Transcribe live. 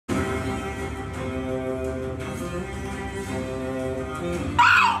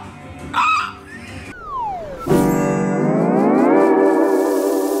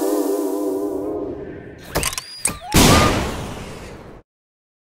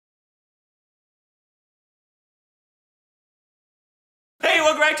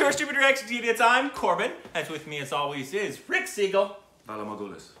welcome back to our Stupid Reactions Idiots. I'm Corbin, and with me as always is Rick Siegel.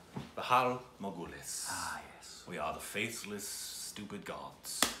 Valamogulis. Bahal Mogulis. Ah, yes. We are the faithless, stupid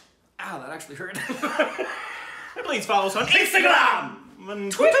gods. Ow, that actually hurt. Please follow us on Instagram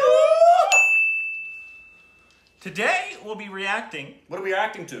and Twitter. Today we'll be reacting. What are we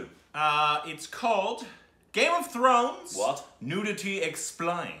reacting to? It's called Game of Thrones. What? Nudity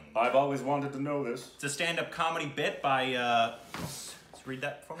Explained. I've always wanted to know this. It's a stand-up comedy bit by, let's read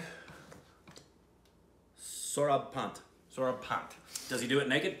that for me. Sorabh Pant. Sorabh Pant. Does he do it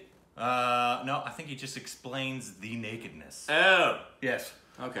naked? No, I think he just explains the nakedness. Oh. Yes.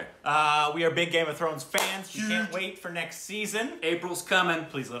 Okay. We are big Game of Thrones fans. We can't wait for next season. April's coming.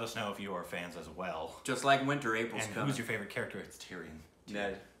 Please let us know if you are fans as well. Just like winter, April's And coming. who's your favorite character? It's Tyrion.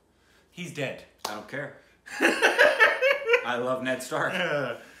 Ned. He's dead. I don't care. I love Ned Stark.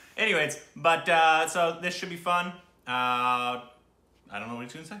 Anyways, but so this should be fun. I don't know what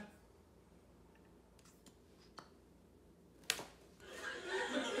he's gonna say.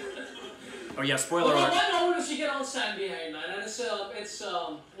 Oh yeah, spoiler alert. One novel she cannot stand behind, man, and it's like it's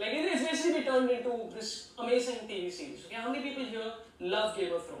basically turned into this amazing TV series. Okay, how many people here love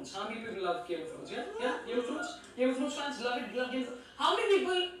Game of Thrones? How many people love Game of Thrones? Yeah, Game of Thrones. Game of Thrones fans love it. Love Game of Thrones. How many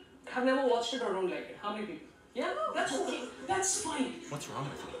people have never watched it or don't like it? How many people? Yeah, that's okay. That's fine. What's wrong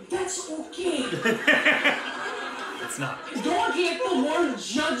with you? That's okay. It's not. Don't let the world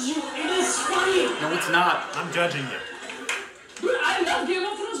judge you. It is fine. No, it's not. I'm judging you. Dude, I love Game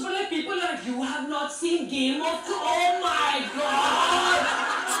of Thrones, but like people are like, you have not seen Game of Thrones. Oh my god!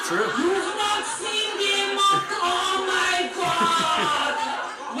 It's true. You have not seen Game of Thrones. Oh my god!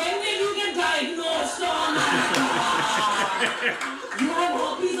 When did you get diagnosed? Oh my god! You have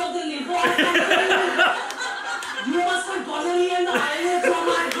copies of the liver. You must have gonorrhea in the eyelids. Oh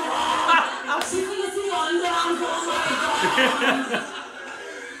my god! Syphilis in your underarms. Oh my god!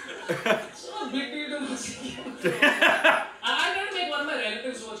 It's not a big deal to watch Game of Thrones. I tried to make one of my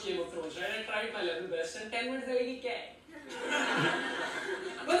relatives watch Game of Thrones, right? I tried my level best, and 10 minutes they're like, "Kya?"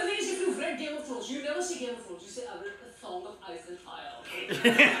 But the thing is, if you've read Game of Thrones, you never see Game of Thrones. You say, "I read A Song of Ice and Fire." Okay?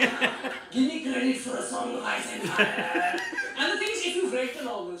 Give me credit for A Song of Ice and Fire. And the thing is, if you've read the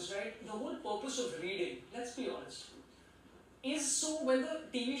novels, right, the whole purpose of reading, let's be honest, is so when the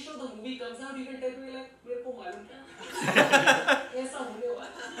TV show, the movie comes out, you can tell me like, "Mere ko malum kya?" Aisa hone wala.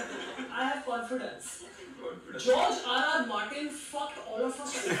 I have confidence. George R.R. Martin fucked all of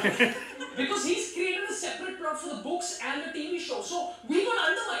us over because he's created a separate plot for the books and the TV show. So we got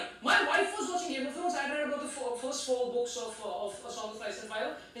undermined. My wife was watching Game of Thrones. I read about the first 4 books of A Song of Ice and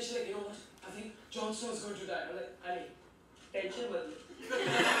Fire, and she's like, you know what? I think Jon Snow is going to die. I'm like, honey, tension mत ले.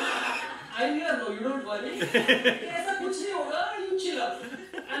 I'm here, no, you don't worry. ऐसा कुछ नहीं होगा. You chill up.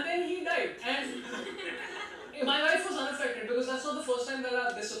 And then he died. And my wife was unaffected because that's not the first time that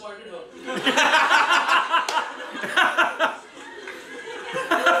I've disappointed her.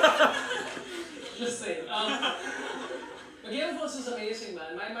 Just saying. But Game of Thrones is amazing,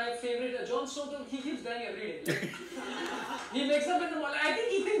 man. My favorite, Jon Snow, he keeps dying every day. Like, he wakes up in the morning. I think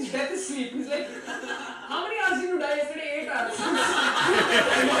he thinks death is sleep. He's like, how many hours did you die yesterday? 8 hours.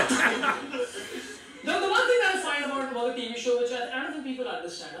 The one thing that I find about the TV show, which I don't think people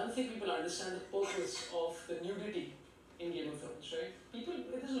understand, I don't think people understand the purpose of the nudity in Game of Thrones, right?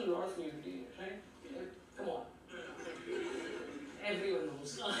 There's a lot of nudity, right? Come on. Everyone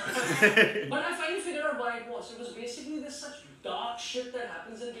knows. But I finally figured out why it was. It was basically this such dark shit that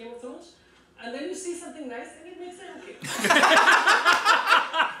happens in Game of Thrones, and then you see something nice and it makes it okay.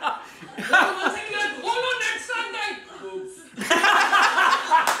 Then one second you're like, oh no, next time died. Boobs.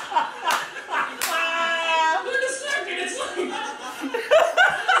 You're distracted, it's fine.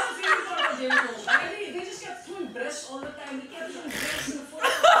 That's the favorite part of Game of Thrones. They just kept throwing breasts all the time. They kept throwing breasts in the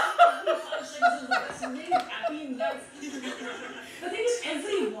first 5 seconds of the breasts and made it happy in life. The thing is,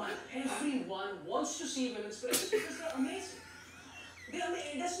 everyone wants to see women's breasts because they're amazing.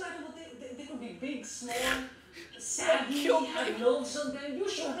 It doesn't matter what they could be big, small, saggy, have nerves on them. You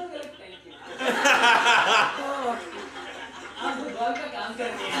show them, you're like, thank you. आप भगवान का काम कर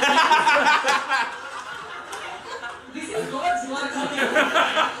रहे हैं. This is God's work.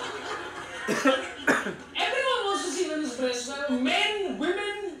 Everyone wants to see women's breasts. Men,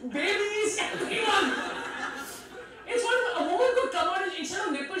 women, babies, everyone. It's what a woman could come out and instead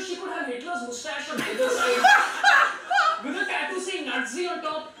of nipples, she could have Hitler's mustache on either side. With a tattoo saying Nazi on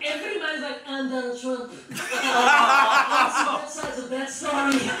top, every man is like, I'm Donald Trump. That's a bad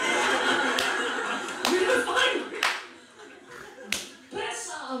story. You will find breasts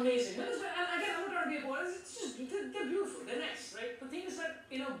are amazing. And again, I'm not trying to be a boy. It's just, they're beautiful, they're nice, right? The thing is that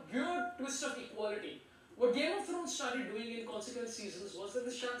in a weird twist of equality, what Game of Thrones started doing in consequent seasons was that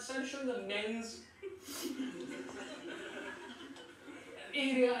they started showing the men's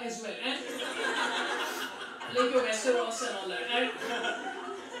area as well, and like your Westeros and all that. And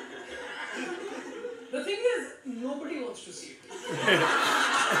the thing is, nobody wants to see it.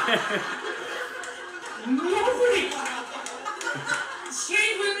 Nobody.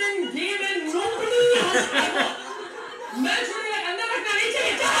 Straight women, gay men, nobody has ever. Men should be like, "Andar rakna, niche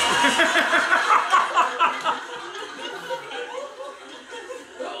niche."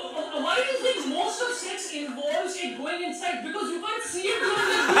 Why do you think most of sex involves it going inside? Because you can't see it going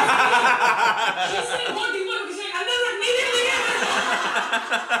like this. She's saying, "Go deeper," because she's like, "Andar rakna, niche niche."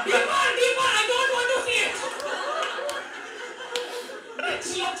 Deeper, deeper, I don't want to see it.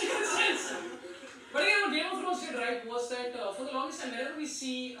 Makes logical sense. But again, what Game of Thrones did right was that for the longest time, whenever we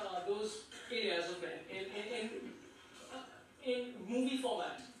see those areas of men in movie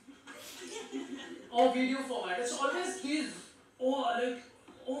format or video format, it's always his,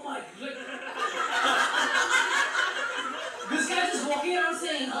 oh my, like, this guy just walking around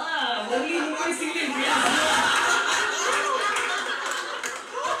saying, only movie ceiling,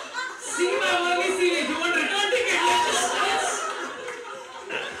 see my only ceiling, you want return ticket? Yes.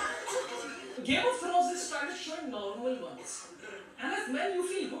 Game of Thrones is started showing normal ones. And as men, you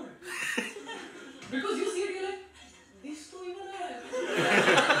feel good. Because you see it, you're like, these two even have.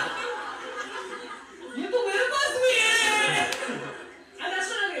 ये तो मेरे पास भी है. And that's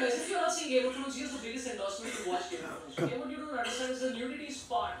what I realized. If you're not seeing Game of Thrones, here's the biggest endorsement to watch Game of Thrones. Okay, what you don't understand is the nudity is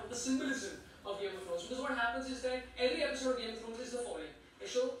part of the symbolism of Game of Thrones. Because what happens is that every episode of Game of Thrones is the following. They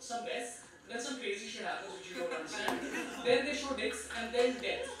show some death, then some crazy shit happens which you don't understand. Then they show dicks, and then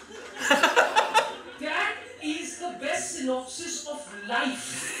death. That is the best synopsis of life.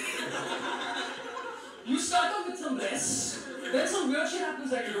 You start off with some breasts, then some weird shit happens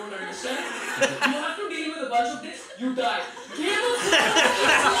that you don't understand. You have to deal with a bunch of dicks, you die. Game of Thrones is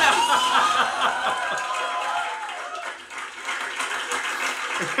life.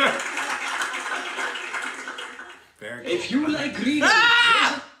 Very If you like reading,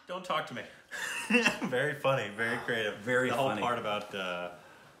 don't talk to me. Very funny, very creative. Very the funny. whole part about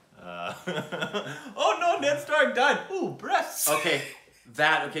oh no, Ned Stark died. Ooh, breasts. Okay,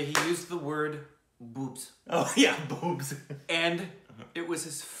 he used the word boobs. Oh yeah, boobs. And it was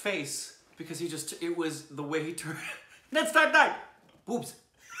his face, because it was the way he turned. Ned Stark died. Boobs.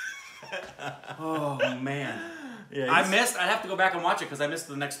 Oh man. Yeah, I'd have to go back and watch it because I missed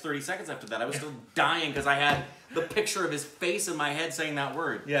the next 30 seconds after that. I was still dying because I had the picture of his face in my head saying that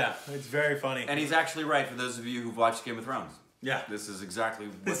word. Yeah, it's very funny. And he's actually right for those of you who've watched Game of Thrones. Yeah. This is exactly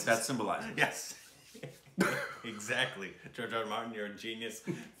what that symbolizes. Yes. Exactly. George R. R. Martin, you're a genius.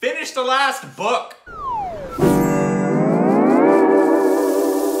 Finish the last book.